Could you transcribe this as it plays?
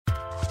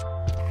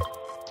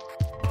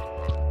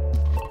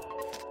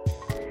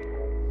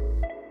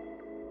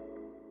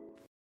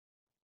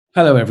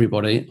Hello,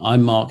 everybody.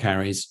 I'm Mark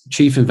Harries,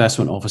 Chief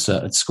Investment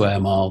Officer at Square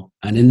Mile.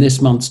 And in this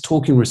month's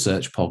Talking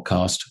Research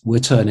podcast, we're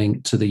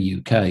turning to the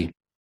UK.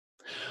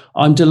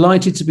 I'm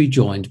delighted to be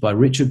joined by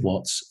Richard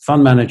Watts,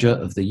 Fund Manager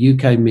of the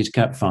UK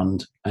Midcap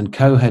Fund and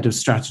Co-Head of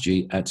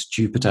Strategy at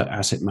Jupiter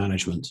Asset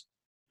Management.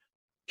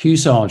 Hugh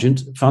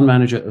Sargent, Fund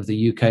Manager of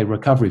the UK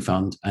Recovery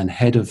Fund and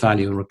Head of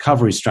Value and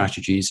Recovery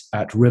Strategies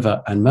at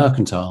River and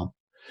Mercantile.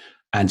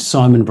 And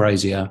Simon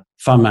Brazier,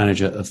 Fund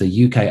Manager of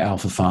the UK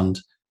Alpha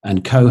Fund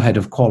and co-head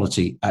of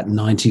quality at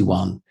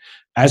 91,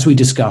 as we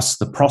discuss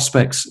the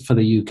prospects for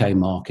the UK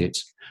market,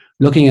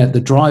 looking at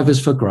the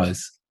drivers for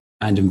growth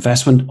and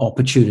investment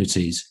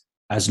opportunities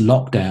as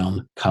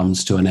lockdown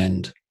comes to an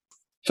end.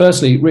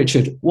 Firstly,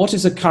 Richard, what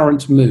is the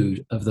current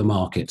mood of the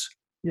market?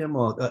 Yeah,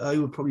 Mark, I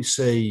would probably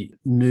say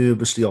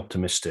nervously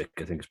optimistic,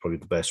 I think is probably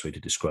the best way to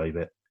describe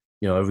it.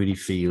 I really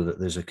feel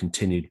that there's a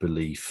continued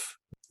belief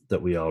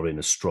that we are in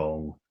a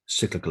strong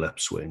cyclical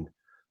upswing.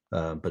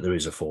 But there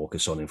is a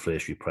focus on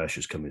inflationary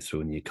pressures coming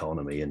through in the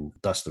economy, and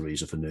that's the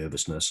reason for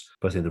nervousness.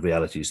 But I think the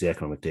reality is the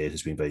economic data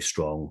has been very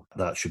strong.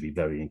 That should be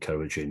very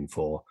encouraging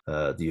for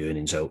the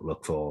earnings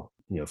outlook for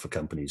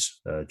companies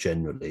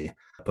generally.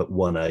 But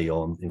one eye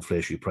on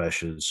inflationary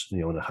pressures,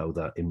 and how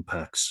that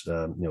impacts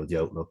the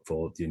outlook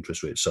for the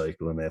interest rate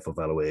cycle and therefore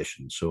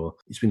valuation. So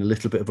it's been a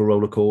little bit of a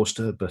roller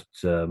coaster, but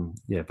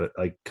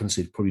I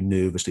consider probably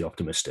nervously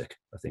optimistic,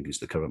 I think, is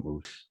the current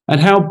mood.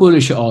 And how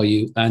bullish are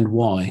you, and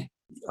why?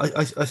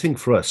 I think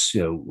for us,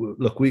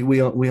 look,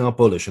 we are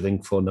bullish, I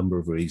think, for a number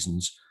of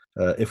reasons.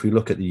 If we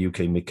look at the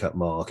UK mid-cap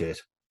market,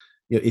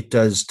 it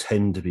does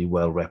tend to be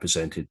well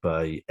represented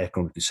by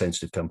economically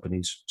sensitive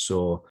companies.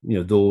 So,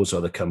 those are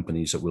the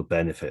companies that will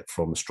benefit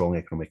from the strong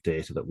economic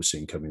data that we're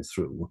seeing coming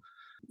through.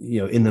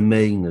 In the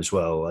main as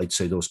well, I'd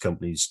say those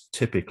companies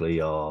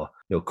typically are,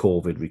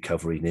 COVID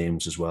recovery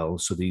names as well.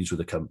 So these were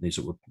the companies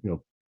that were,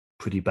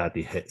 pretty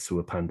badly hit through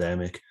a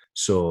pandemic.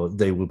 So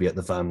they will be at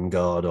the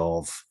vanguard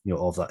of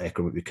that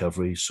economic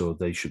recovery. So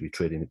they should be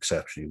trading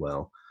exceptionally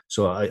well.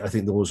 So I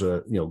think those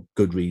are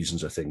good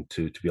reasons, I think,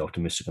 to be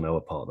optimistic on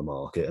our part of the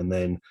market. And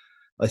then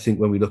I think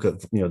when we look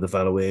at the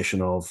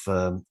valuation of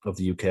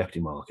the UK equity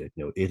market,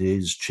 it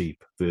is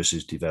cheap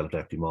versus developed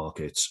equity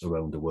markets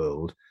around the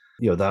world.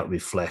 That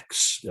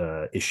reflects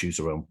issues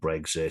around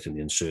Brexit and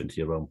the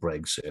uncertainty around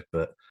Brexit.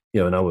 But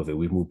in our view,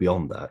 we've moved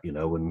beyond that,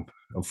 and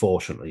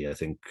unfortunately, I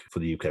think for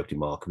the UK equity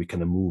market, we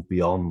kind of move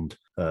beyond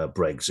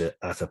Brexit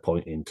at a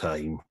point in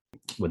time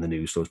when the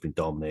news flow has been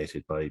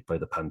dominated by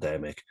the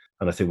pandemic.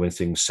 And I think when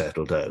things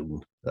settle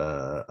down,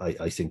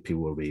 I think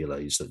people will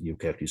realise that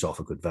UK equities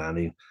offer good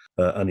value.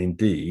 And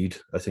indeed,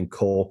 I think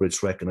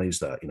corporates recognise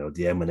that,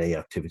 the M&A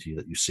activity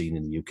that you've seen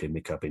in the UK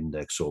mid-cap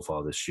index so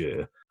far this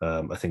year,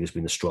 I think has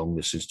been the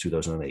strongest since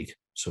 2008.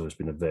 So it's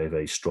been a very,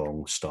 very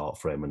strong start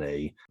for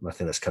M&A. And I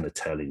think that's kind of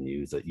telling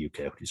you that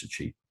UK equities are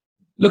cheap.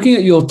 Looking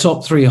at your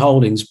top three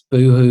holdings,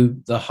 Boohoo,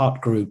 the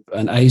Hut Group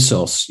and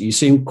ASOS, you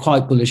seem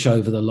quite bullish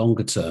over the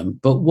longer term.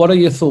 But what are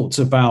your thoughts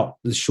about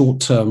the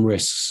short-term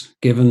risks,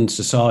 given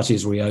society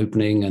is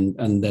reopening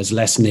and there's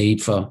less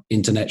need for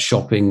internet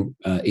shopping,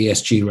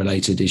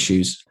 ESG-related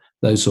issues,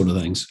 those sort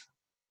of things?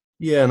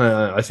 Yeah, and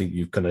I think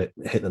you've kind of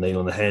hit the nail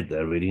on the head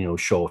there, really.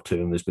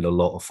 Short-term, there's been a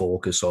lot of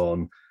focus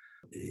on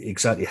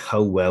exactly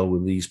how well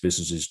will these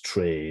businesses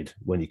trade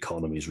when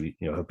economies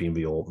have been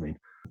reopening.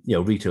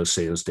 Retail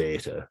sales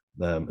data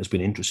has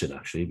been interesting,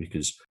 actually,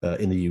 because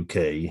in the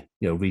UK,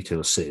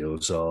 retail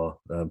sales are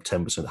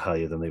 10%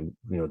 higher than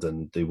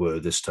they were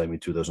this time in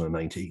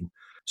 2019.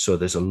 So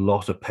there's a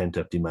lot of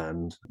pent-up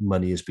demand.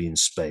 Money is being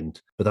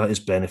spent, but that is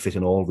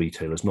benefiting all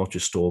retailers, not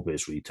just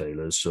store-based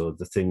retailers. So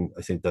the thing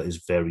I think that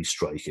is very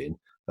striking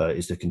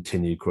is the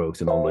continued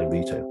growth in online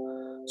retail.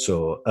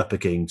 So up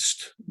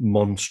against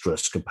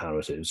monstrous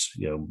comparatives,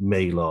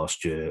 May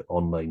last year,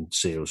 online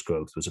sales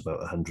growth was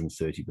about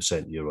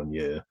 130% year on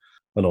year.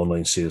 And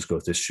online sales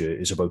growth this year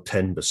is about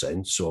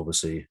 10%. So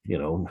obviously,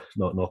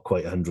 not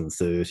quite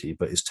 130,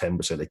 but it's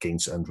 10%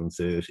 against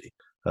 130.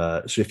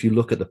 So if you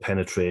look at the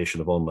penetration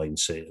of online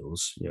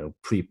sales,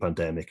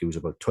 pre-pandemic, it was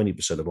about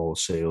 20% of all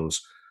sales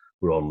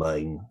were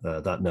online.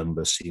 That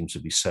number seems to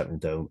be settling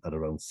down at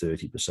around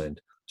 30%.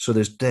 So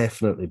there's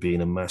definitely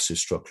been a massive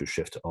structural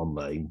shift to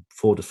online,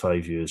 4 to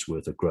 5 years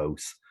worth of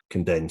growth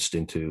condensed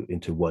into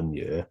 1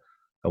 year.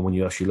 And when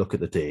you actually look at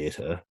the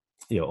data,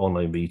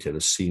 online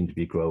retailers seem to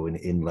be growing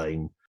in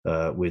line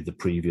with the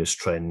previous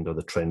trend or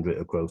the trend rate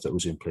of growth that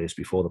was in place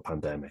before the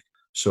pandemic.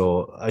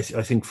 So I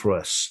think for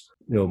us,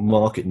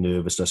 market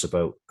nervousness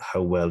about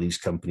how well these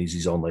companies,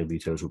 these online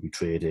retailers will be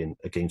trading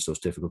against those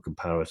difficult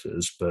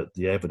comparators, but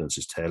the evidence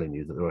is telling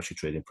you that they're actually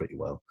trading pretty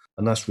well.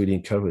 And that's really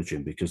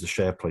encouraging because the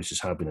share prices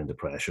have been under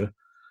pressure.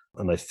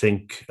 And I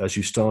think as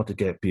you start to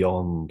get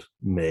beyond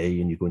May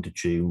and you go into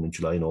June and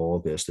July and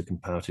August, the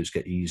comparatives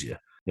get easier.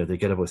 They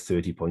get about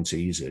 30 points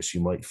easier. So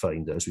you might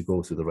find that as we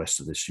go through the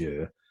rest of this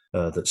year,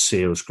 that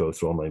sales growth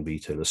for online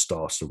retailers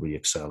starts to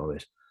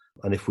re-accelerate.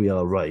 And if we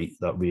are right,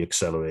 that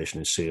re-acceleration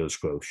in sales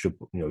growth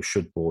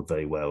should bode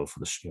very well for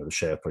the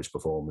share price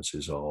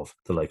performances of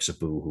the likes of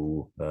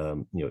Boohoo,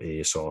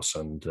 ASOS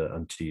and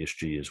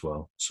TSG as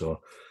well.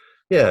 So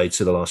yeah, I'd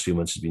say the last few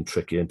months has been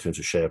tricky in terms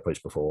of share price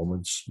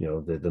performance.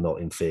 They're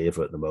not in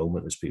favour at the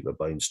moment as people are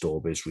buying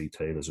store-based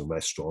retailers and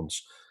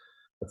restaurants.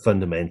 But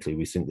fundamentally,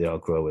 we think they are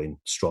growing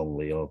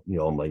strongly.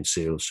 Online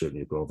sales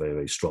certainly are growing very,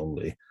 very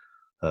strongly.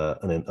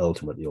 And then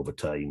ultimately over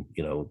time,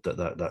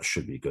 that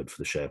should be good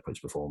for the share price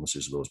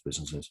performances of those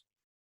businesses.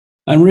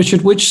 And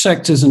Richard, which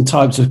sectors and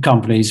types of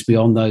companies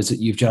beyond those that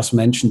you've just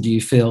mentioned do you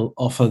feel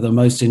offer the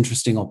most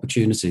interesting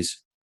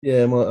opportunities?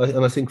 Yeah,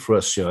 well, I think for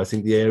us, I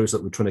think the areas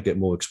that we're trying to get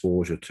more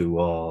exposure to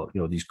are,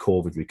 these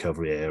COVID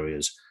recovery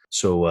areas.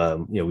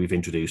 So, we've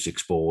introduced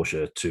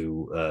exposure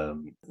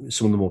to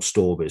some of the more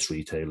store-based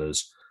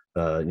retailers.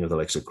 The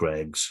likes of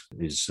Greggs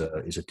is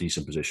a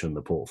decent position in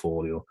the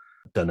portfolio.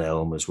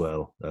 Dunelm as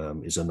well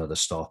is another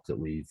stock that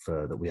we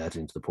added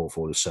into the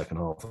portfolio second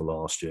half of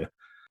last year.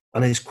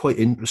 And it's quite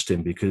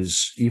interesting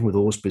because even with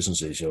those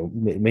businesses,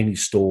 mainly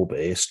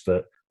store-based,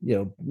 but,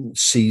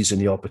 seizing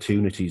the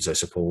opportunities, I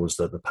suppose,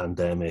 that the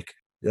pandemic,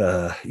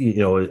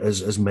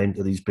 has meant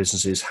that these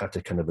businesses had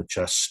to kind of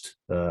adjust,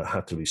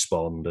 had to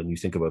respond. And you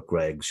think about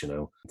Greggs,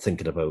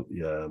 thinking about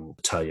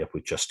tie-up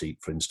with Just Eat,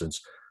 for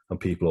instance, and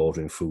people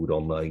ordering food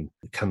online.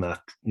 Can that,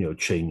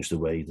 change the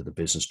way that the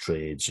business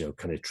trades?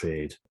 Can it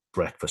trade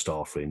breakfast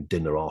offering,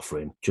 dinner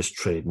offering, just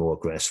trade more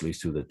aggressively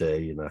through the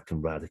day, and that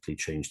can radically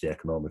change the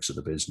economics of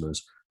the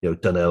business.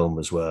 Dunelm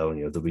as well,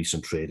 the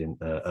recent trading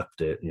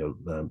update,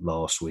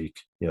 last week,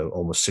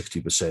 almost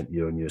 60%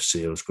 year-on-year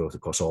sales growth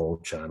across all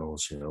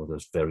channels,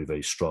 that's very,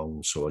 very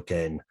strong. So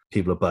again,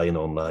 people are buying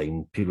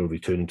online, people are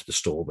returning to the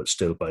store, but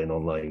still buying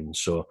online.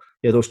 So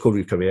yeah, those COVID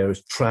recovery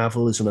areas.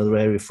 Travel is another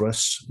area for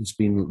us. It's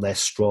been less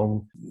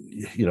strong,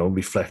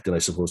 reflecting, I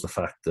suppose, the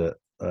fact that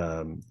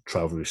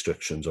travel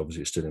restrictions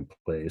obviously are still in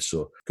place.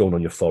 So going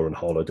on your foreign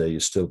holiday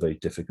is still very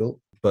difficult.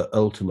 But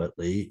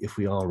ultimately, if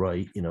we are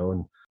right,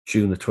 and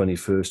June the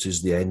 21st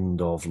is the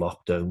end of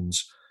lockdowns,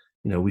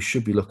 we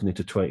should be looking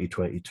into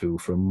 2022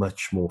 for a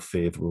much more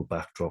favourable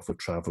backdrop for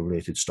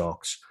travel-related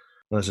stocks.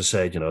 And as I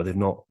said, they've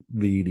not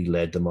really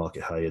led the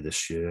market higher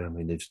this year. I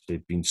mean,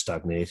 they've been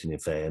stagnating in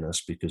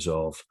fairness because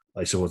of,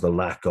 I suppose, the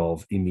lack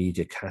of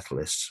immediate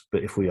catalysts.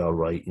 But if we are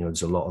right,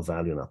 there's a lot of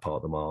value in that part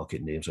of the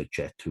market. Names like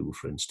Jet2,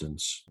 for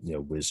instance,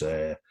 Wizz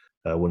Air.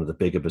 One of the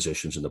bigger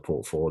positions in the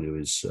portfolio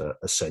is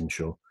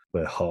Essential,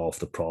 where half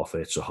the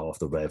profits or half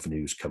the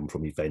revenues come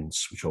from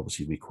events, which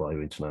obviously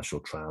require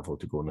international travel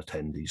to go and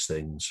attend these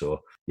things.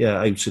 So yeah,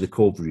 I would say the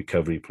COVID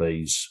recovery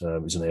plays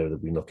is an area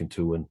that we're looking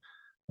to. And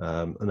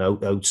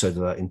outside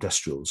of that,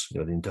 industrials,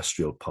 the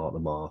industrial part of the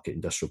market,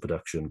 industrial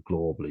production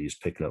globally is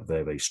picking up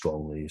very, very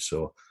strongly.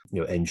 So,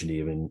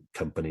 engineering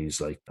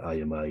companies like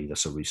IMI,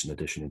 that's a recent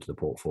addition into the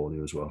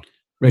portfolio as well.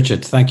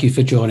 Richard, thank you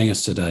for joining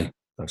us today.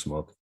 Thanks,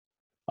 Mark.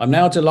 I'm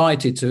now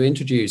delighted to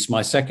introduce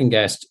my second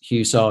guest,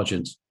 Hugh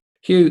Sargent.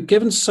 Hugh,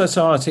 given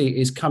society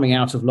is coming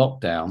out of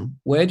lockdown,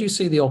 where do you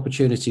see the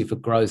opportunity for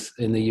growth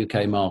in the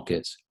UK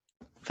markets?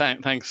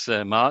 Thanks,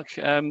 Mark.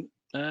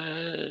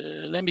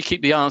 Let me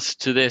keep the answer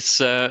to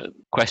this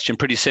question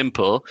pretty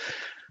simple.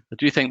 I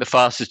do think the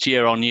fastest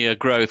year-on-year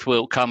growth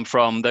will come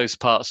from those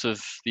parts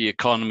of the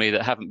economy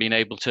that haven't been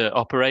able to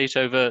operate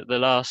over the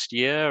last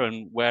year,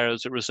 and where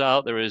as a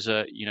result there is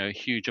a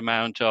huge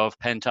amount of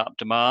pent-up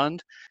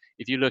demand.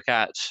 If you look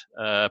at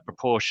a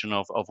proportion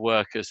of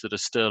workers that are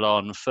still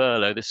on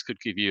furlough, this could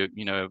give you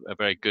a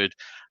very good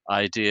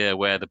idea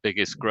where the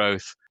biggest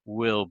growth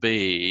will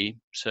be.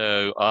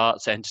 So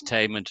arts,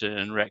 entertainment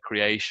and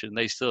recreation,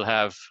 they still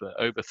have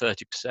over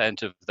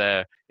 30% of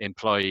their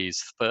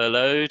employees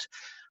furloughed,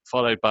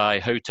 followed by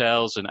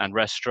hotels and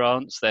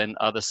restaurants, then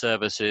other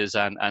services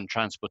and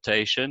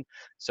transportation.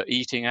 So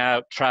eating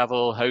out,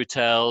 travel,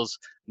 hotels,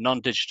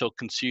 non-digital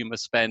consumer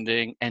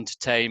spending,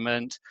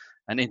 entertainment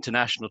and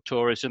international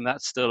tourism,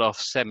 that's still off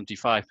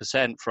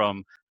 75%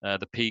 from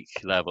the peak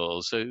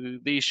levels. So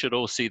these should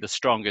all see the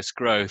strongest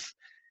growth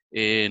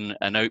in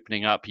an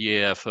opening up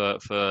year for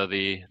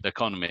the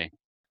economy.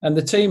 And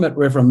the team at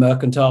River and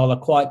Mercantile are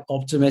quite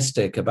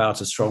optimistic about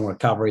a strong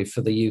recovery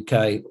for the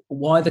UK.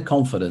 Why the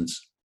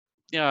confidence?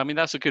 Yeah, I mean,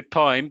 that's a good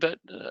point, but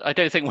I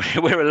don't think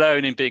we're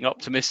alone in being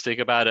optimistic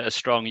about a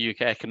strong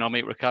UK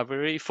economic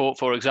recovery.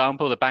 For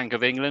example, the Bank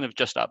of England have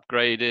just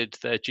upgraded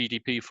their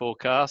GDP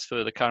forecast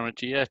for the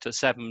current year to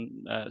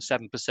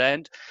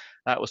 7%.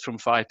 That was from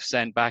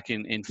 5% back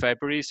in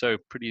February, so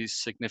pretty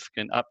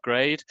significant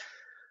upgrade.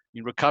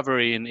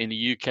 Recovery in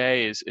the UK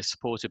is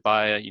supported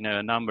by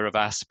a number of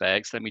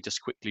aspects. Let me just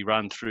quickly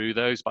run through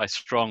those. By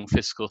strong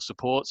fiscal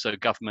support, so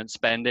government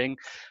spending,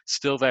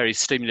 still very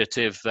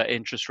stimulative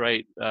interest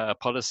rate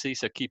policy,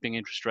 so keeping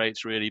interest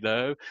rates really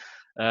low.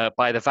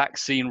 By the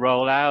vaccine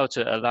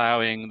rollout,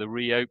 allowing the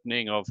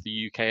reopening of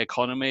the UK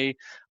economy,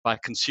 by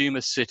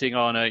consumers sitting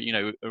on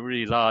a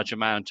really large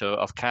amount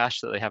of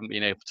cash that they haven't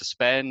been able to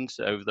spend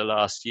over the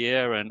last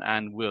year,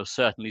 and will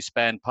certainly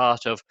spend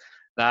part of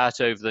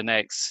that over the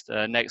next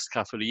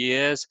couple of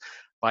years,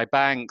 by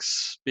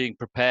banks being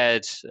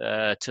prepared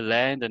to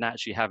lend and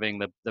actually having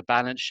the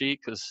balance sheet,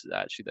 because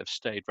actually they've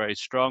stayed very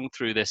strong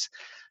through this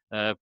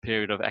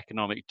period of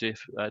economic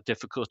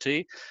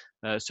difficulty.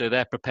 So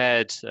they're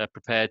prepared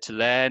to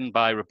lend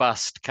by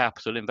robust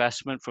capital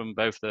investment from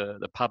both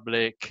the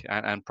public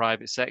and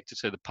private sector.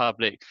 So the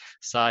public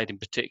side in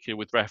particular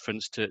with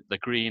reference to the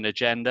green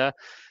agenda.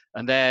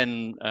 And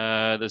then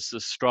there's the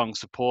strong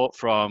support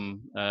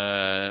from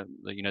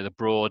the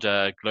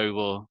broader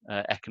global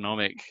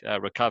economic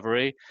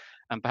recovery.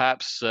 And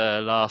perhaps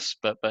last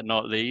but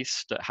not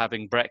least,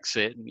 having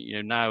Brexit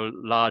now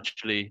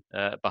largely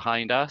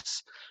behind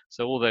us.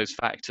 So all those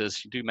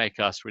factors do make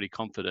us really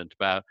confident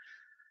about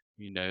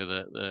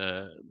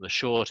the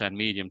short and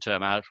medium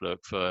term outlook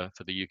for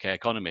the UK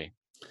economy.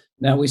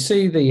 Now, we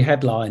see the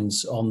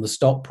headlines on the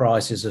stock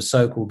prices of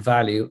so-called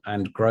value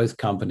and growth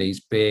companies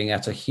being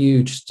at a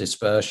huge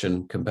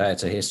dispersion compared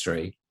to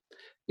history.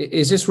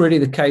 Is this really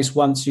the case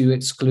once you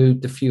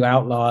exclude the few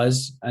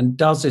outliers? And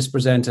does this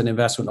present an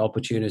investment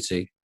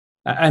opportunity?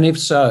 And if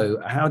so,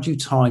 how do you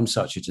time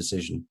such a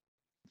decision?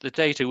 The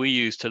data we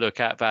use to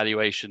look at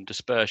valuation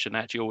dispersion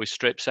actually always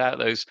strips out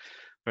those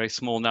very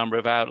small number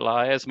of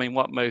outliers. I mean,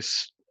 what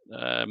most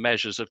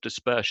measures of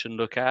dispersion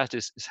look at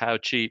is how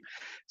cheap,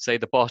 say,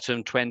 the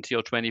bottom 20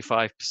 or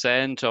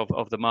 25%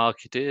 of the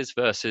market is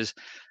versus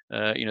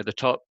the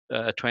top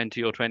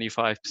 20 or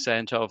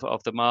 25%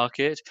 of the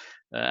market,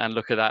 and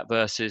look at that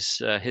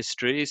versus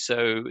history.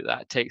 So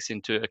that takes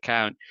into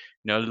account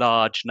a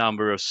large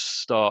number of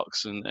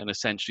stocks and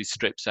essentially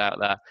strips out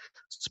that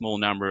small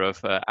number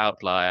of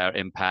outlier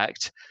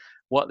impact.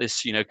 What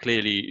this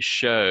clearly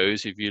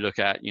shows, if you look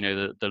at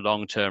the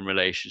long-term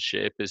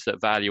relationship, is that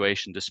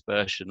valuation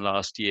dispersion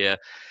last year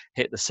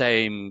hit the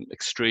same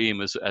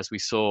extreme as we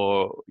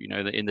saw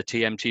in the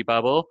TMT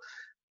bubble.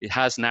 It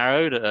has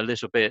narrowed a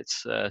little bit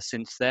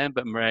since then,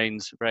 but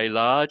remains very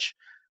large,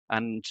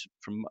 and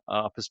from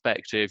our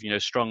perspective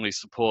strongly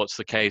supports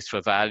the case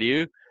for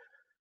value.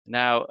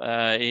 Now,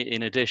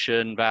 in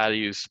addition,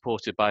 value is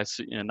supported by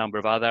a number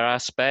of other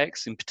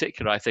aspects, in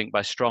particular, I think,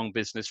 by strong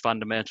business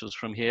fundamentals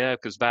from here,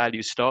 because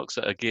value stocks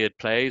are geared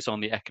plays on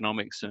the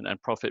economics and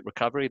profit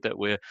recovery that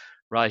we're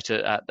right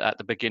at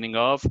the beginning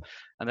of.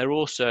 And they're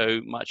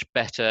also much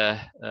better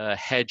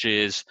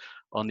hedges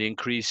on the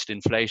increased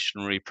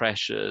inflationary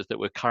pressures that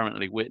we're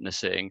currently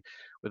witnessing,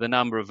 with a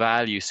number of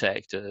value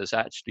sectors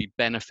actually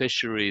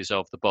beneficiaries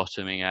of the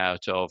bottoming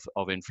out of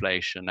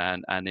inflation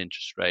and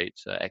interest rate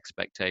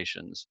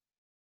expectations.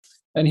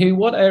 And Hugh,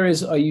 what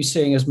areas are you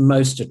seeing as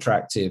most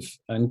attractive?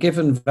 And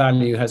given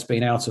value has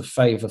been out of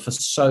favour for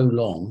so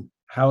long,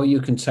 how are you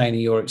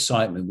containing your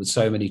excitement with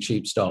so many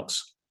cheap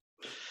stocks?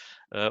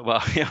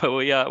 Well,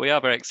 we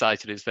are very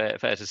excited, it's fair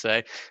to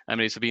say. I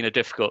mean, it's been a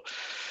difficult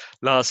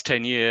last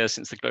 10 years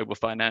since the global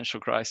financial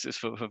crisis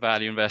for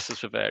value investors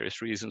for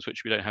various reasons,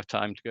 which we don't have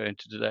time to go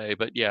into today.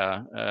 But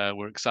yeah,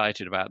 we're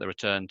excited about the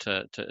return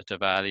to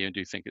value and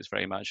do think it's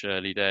very much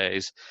early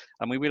days.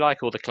 I mean, we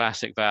like all the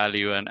classic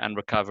value and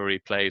recovery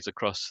plays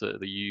across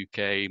the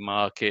UK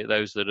market,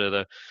 those that are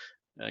the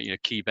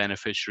key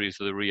beneficiaries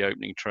of the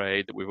reopening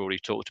trade that we've already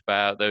talked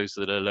about, those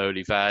that are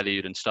lowly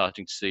valued and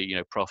starting to see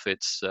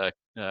profits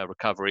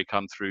recovery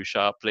come through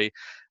sharply,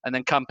 and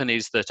then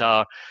companies that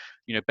are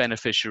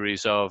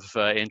beneficiaries of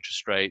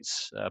interest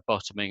rates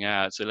bottoming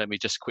out. So let me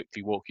just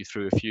quickly walk you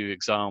through a few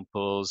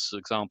examples.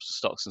 Examples of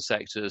stocks and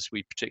sectors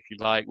we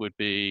particularly like would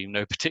be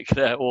no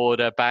particular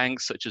order: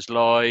 banks such as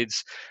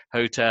Lloyd's,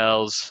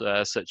 hotels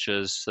such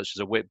as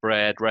a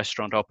Whitbread,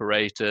 restaurant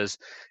operators,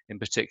 in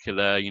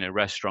particular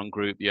Restaurant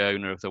Group, the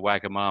owner of the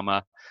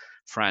Wagamama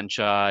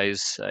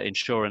franchise,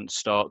 insurance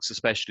stocks,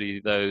 especially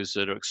those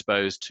that are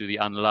exposed to the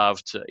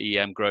unloved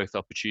EM growth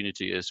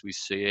opportunity as we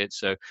see it.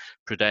 So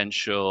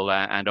Prudential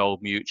and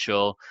Old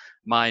Mutual.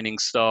 Mining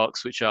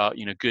stocks, which are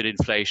good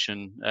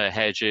inflation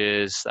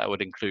hedges, that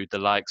would include the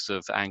likes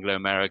of Anglo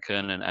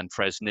American and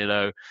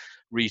Fresnillo.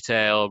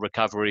 Retail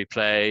recovery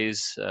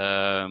plays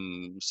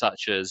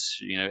such as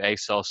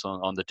ASOS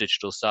on the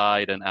digital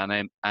side,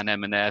 and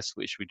M&S,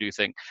 which we do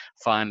think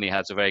finally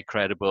has a very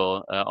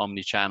credible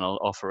omni-channel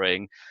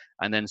offering,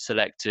 and then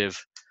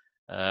selective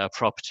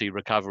property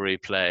recovery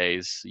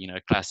plays.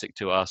 Classic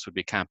to us would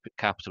be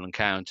Capital and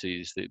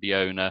Counties, the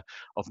owner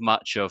of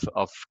much of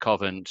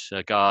Covent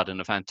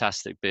Garden, a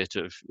fantastic bit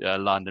of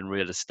London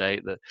real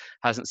estate that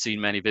hasn't seen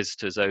many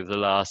visitors over the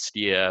last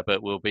year,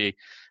 but will be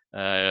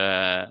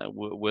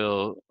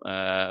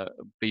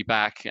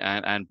back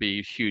and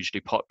be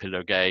hugely popular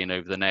again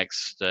over the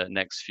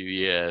next few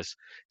years.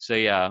 So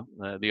yeah,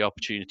 the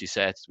opportunity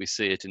set as we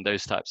see it in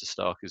those types of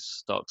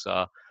stocks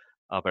are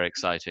very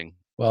exciting.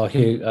 Well,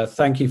 Hugh,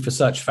 thank you for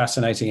such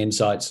fascinating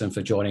insights and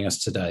for joining us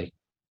today.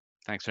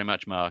 Thanks very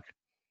much, Mark.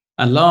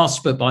 And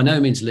last but by no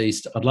means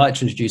least, I'd like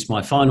to introduce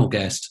my final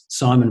guest,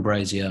 Simon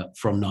Brazier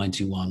from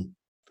 91.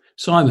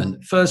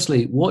 Simon,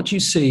 firstly, what do you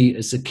see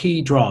as the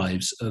key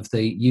drives of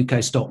the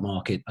UK stock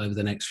market over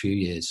the next few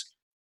years?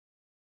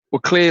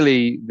 Well,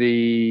 clearly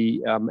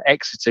the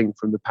exiting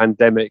from the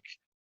pandemic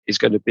is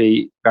going to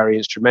be very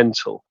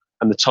instrumental.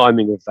 and the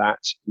timing of that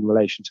in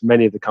relation to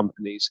many of the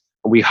companies.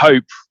 And we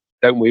hope,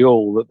 don't we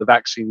all, that the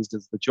vaccines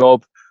does the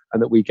job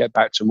and that we get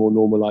back to a more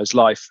normalized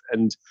life.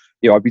 And,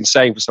 I've been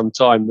saying for some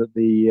time that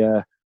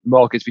the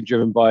market's been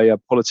driven by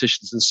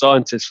politicians and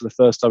scientists for the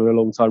first time in a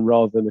long time,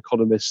 rather than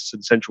economists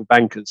and central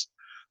bankers.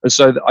 And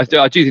so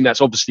I do think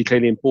that's obviously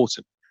clearly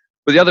important.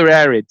 But the other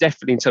area,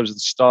 definitely in terms of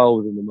the style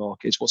within the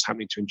market, is what's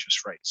happening to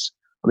interest rates.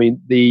 I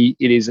mean,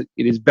 it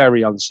is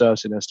very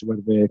uncertain as to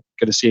whether we're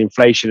going to see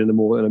inflation in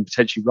a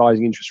potentially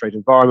rising interest rate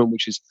environment,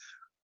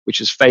 which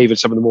has favoured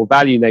some of the more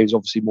value names,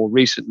 obviously more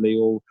recently,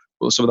 or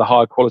some of the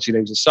higher quality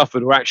names have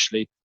suffered. Or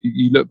actually,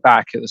 you look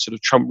back at the sort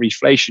of Trump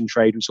reflation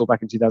trade we saw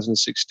back in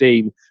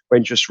 2016, where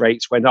interest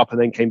rates went up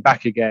and then came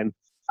back again,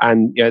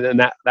 and then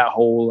that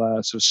whole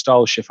sort of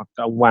style shift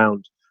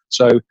unwound.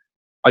 So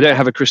I don't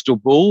have a crystal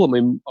ball. I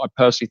mean, I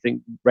personally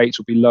think rates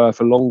will be lower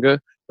for longer,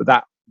 but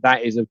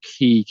that is a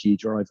key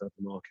driver of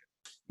the market.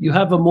 You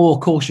have a more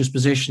cautious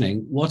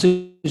positioning. What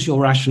is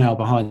your rationale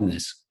behind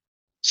this?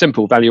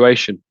 Simple,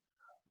 valuation.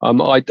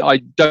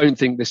 I don't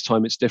think this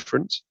time it's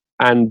different,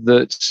 and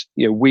that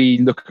we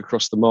look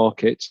across the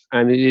market,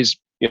 and it is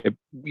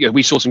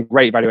we saw some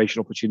great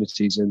valuation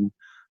opportunities in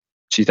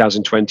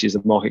 2020 as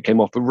the market came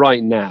off, but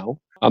right now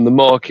the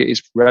market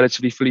is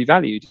relatively fully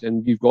valued,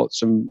 and you've got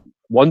some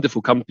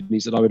wonderful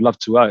companies that I would love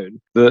to own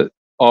that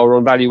are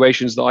on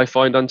valuations that I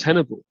find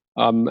untenable,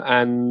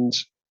 and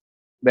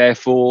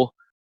therefore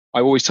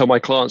I always tell my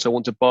clients I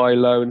want to buy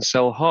low and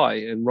sell high,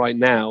 and right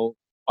now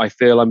I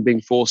feel I'm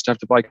being forced to have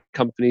to buy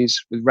companies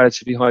with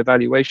relatively high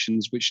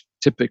valuations, which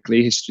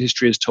typically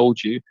history has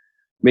told you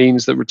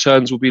means that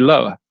returns will be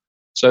lower.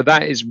 So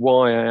that is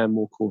why I am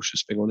more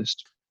cautious, being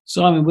honest.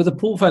 Simon, with a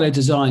portfolio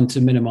designed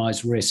to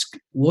minimise risk,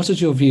 what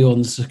is your view on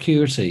the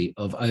security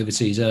of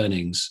overseas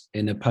earnings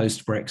in a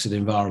post-Brexit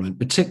environment,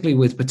 particularly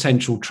with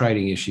potential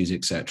trading issues,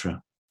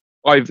 etc.?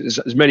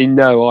 As many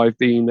know, I've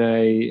been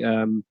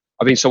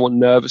somewhat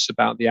nervous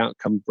about the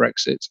outcome of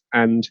Brexit,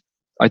 and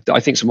I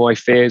think some of my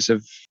fears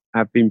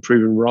have been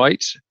proven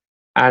right,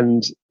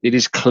 and it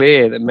is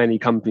clear that many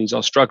companies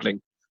are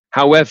struggling.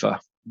 However,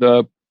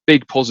 the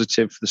big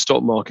positive for the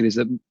stock market is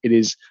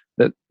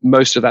that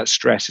most of that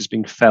stress is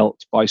being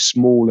felt by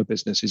smaller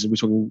businesses. We're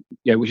talking,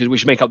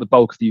 which make up the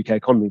bulk of the UK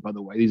economy, by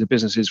the way. These are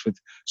businesses with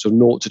sort of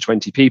 0 to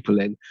 20 people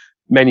in,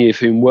 many of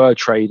whom were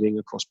trading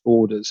across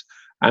borders,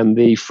 and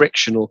the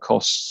frictional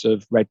costs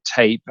of red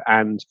tape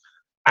and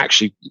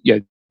actually,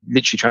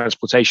 literally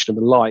transportation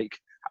and the like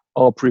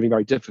are proving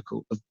very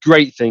difficult. The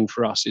great thing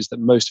for us is that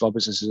most of our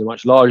businesses are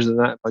much larger than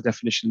that by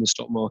definition in the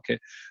stock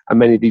market, and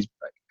many of these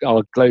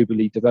are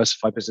globally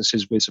diversified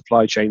businesses with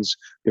supply chains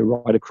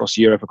right across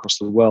Europe, across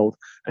the world,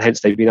 and hence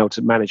they've been able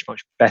to manage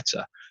much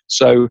better.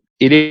 So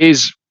it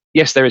is,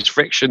 yes, there is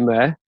friction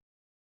there.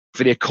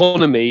 For the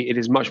economy, it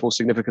is much more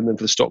significant than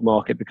for the stock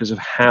market because of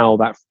how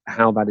that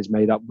is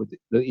made up with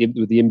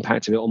the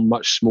impact of it on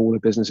much smaller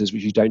businesses,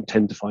 which you don't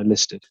tend to find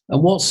listed.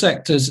 And what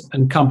sectors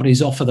and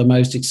companies offer the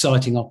most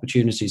exciting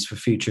opportunities for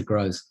future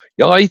growth?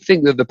 Yeah, I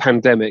think that the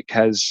pandemic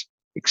has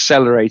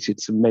accelerated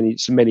some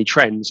many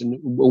trends,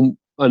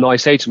 and I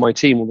say to my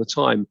team all the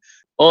time,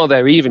 are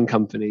there even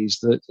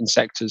companies and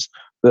sectors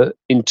that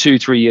in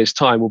 2-3 years'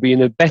 time will be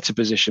in a better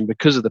position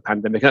because of the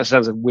pandemic? That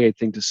sounds a weird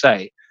thing to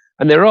say.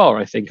 And there are,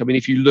 I think. I mean,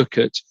 if you look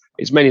at,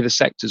 it's many of the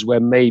sectors where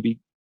maybe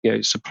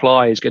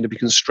supply is going to be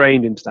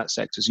constrained into that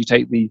sector. So you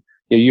take the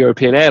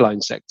European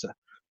airline sector,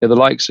 the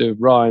likes of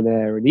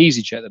Ryanair and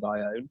EasyJet that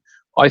I own.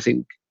 I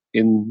think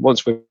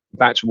once we're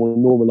back to a more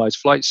normalised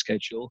flight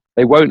schedule,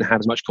 they won't have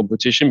as much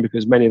competition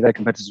because many of their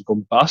competitors have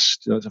gone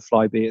bust, to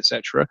Flybe,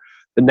 etc.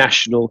 The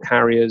national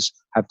carriers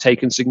have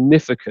taken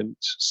significant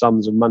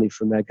sums of money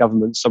from their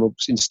governments. Some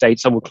in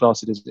state, some will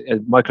class it as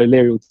Michael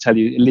O'Leary will tell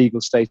you,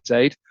 illegal state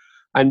aid.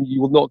 And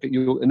you will not get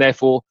and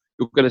therefore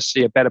you're going to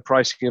see a better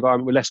pricing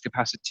environment with less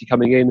capacity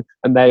coming in.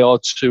 And they are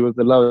two of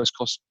the lowest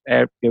cost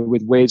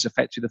with Wizz,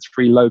 effectively the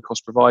 3 low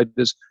cost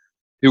providers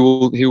who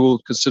will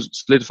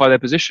solidify their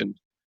position.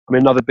 I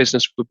mean, another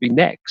business would be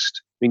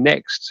Next. I mean,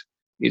 Next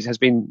has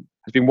been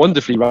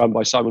wonderfully run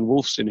by Simon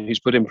Wolfson, who's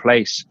put in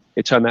place,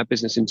 turned that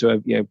business into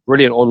a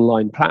brilliant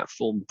online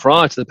platform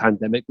prior to the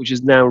pandemic, which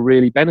is now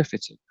really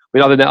benefiting.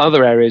 I mean,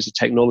 other areas of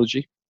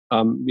technology,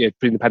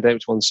 putting the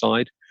pandemic to one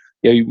side.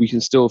 We can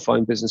still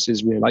find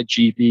businesses like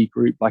GB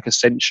Group, like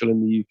Essential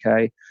in the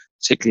UK,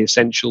 particularly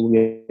Essential,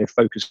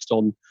 focused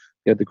on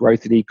the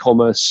growth in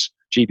e-commerce.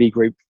 GB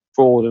Group,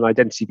 fraud and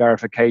identity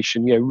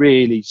verification,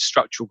 really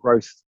structural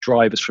growth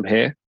drivers from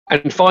here.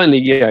 And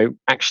finally,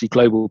 actually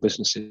global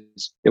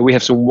businesses. We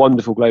have some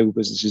wonderful global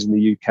businesses in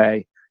the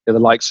UK, the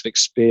likes of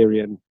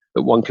Experian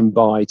that one can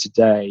buy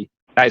today.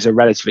 That is a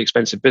relatively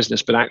expensive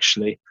business, but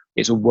actually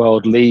it's a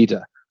world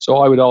leader. So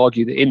I would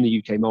argue that in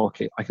the UK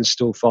market, I can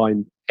still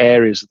find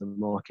areas of the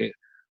market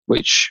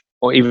which,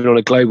 or even on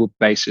a global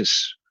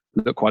basis,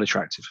 look quite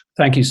attractive.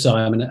 Thank you,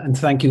 Simon, and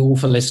thank you all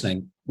for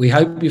listening. We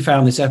hope you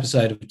found this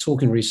episode of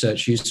Talking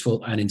Research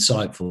useful and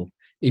insightful.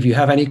 If you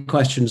have any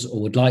questions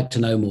or would like to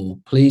know more,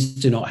 please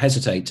do not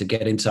hesitate to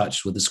get in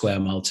touch with the Square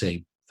Mile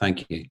team.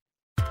 Thank you.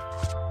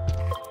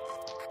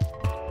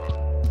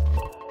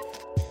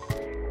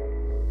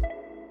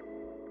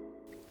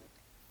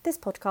 This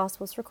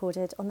podcast was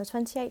recorded on the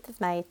 28th of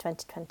May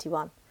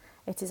 2021.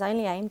 It is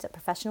only aimed at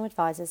professional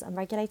advisors and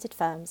regulated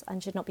firms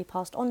and should not be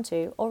passed on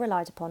to or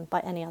relied upon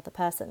by any other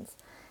persons.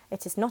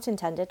 It is not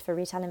intended for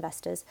retail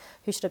investors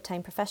who should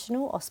obtain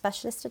professional or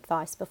specialist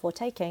advice before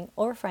taking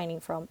or refraining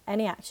from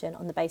any action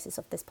on the basis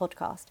of this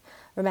podcast,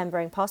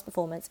 remembering past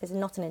performance is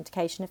not an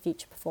indication of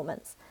future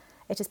performance.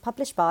 It is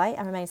published by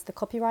and remains the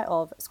copyright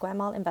of Square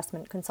Mile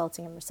Investment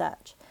Consulting and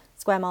Research.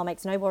 Square Mile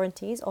makes no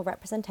warranties or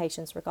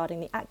representations regarding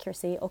the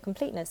accuracy or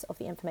completeness of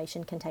the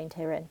information contained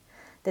herein.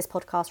 This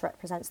podcast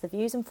represents the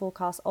views and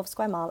forecasts of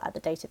Square Mile at the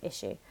date of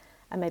issue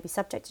and may be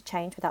subject to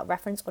change without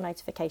reference or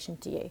notification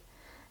to you.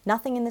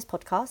 Nothing in this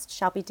podcast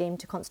shall be deemed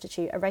to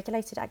constitute a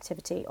regulated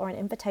activity or an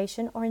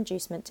invitation or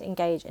inducement to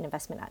engage in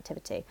investment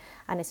activity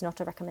and is not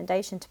a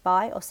recommendation to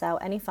buy or sell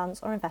any funds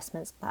or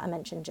investments that are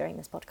mentioned during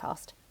this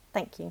podcast.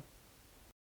 Thank you.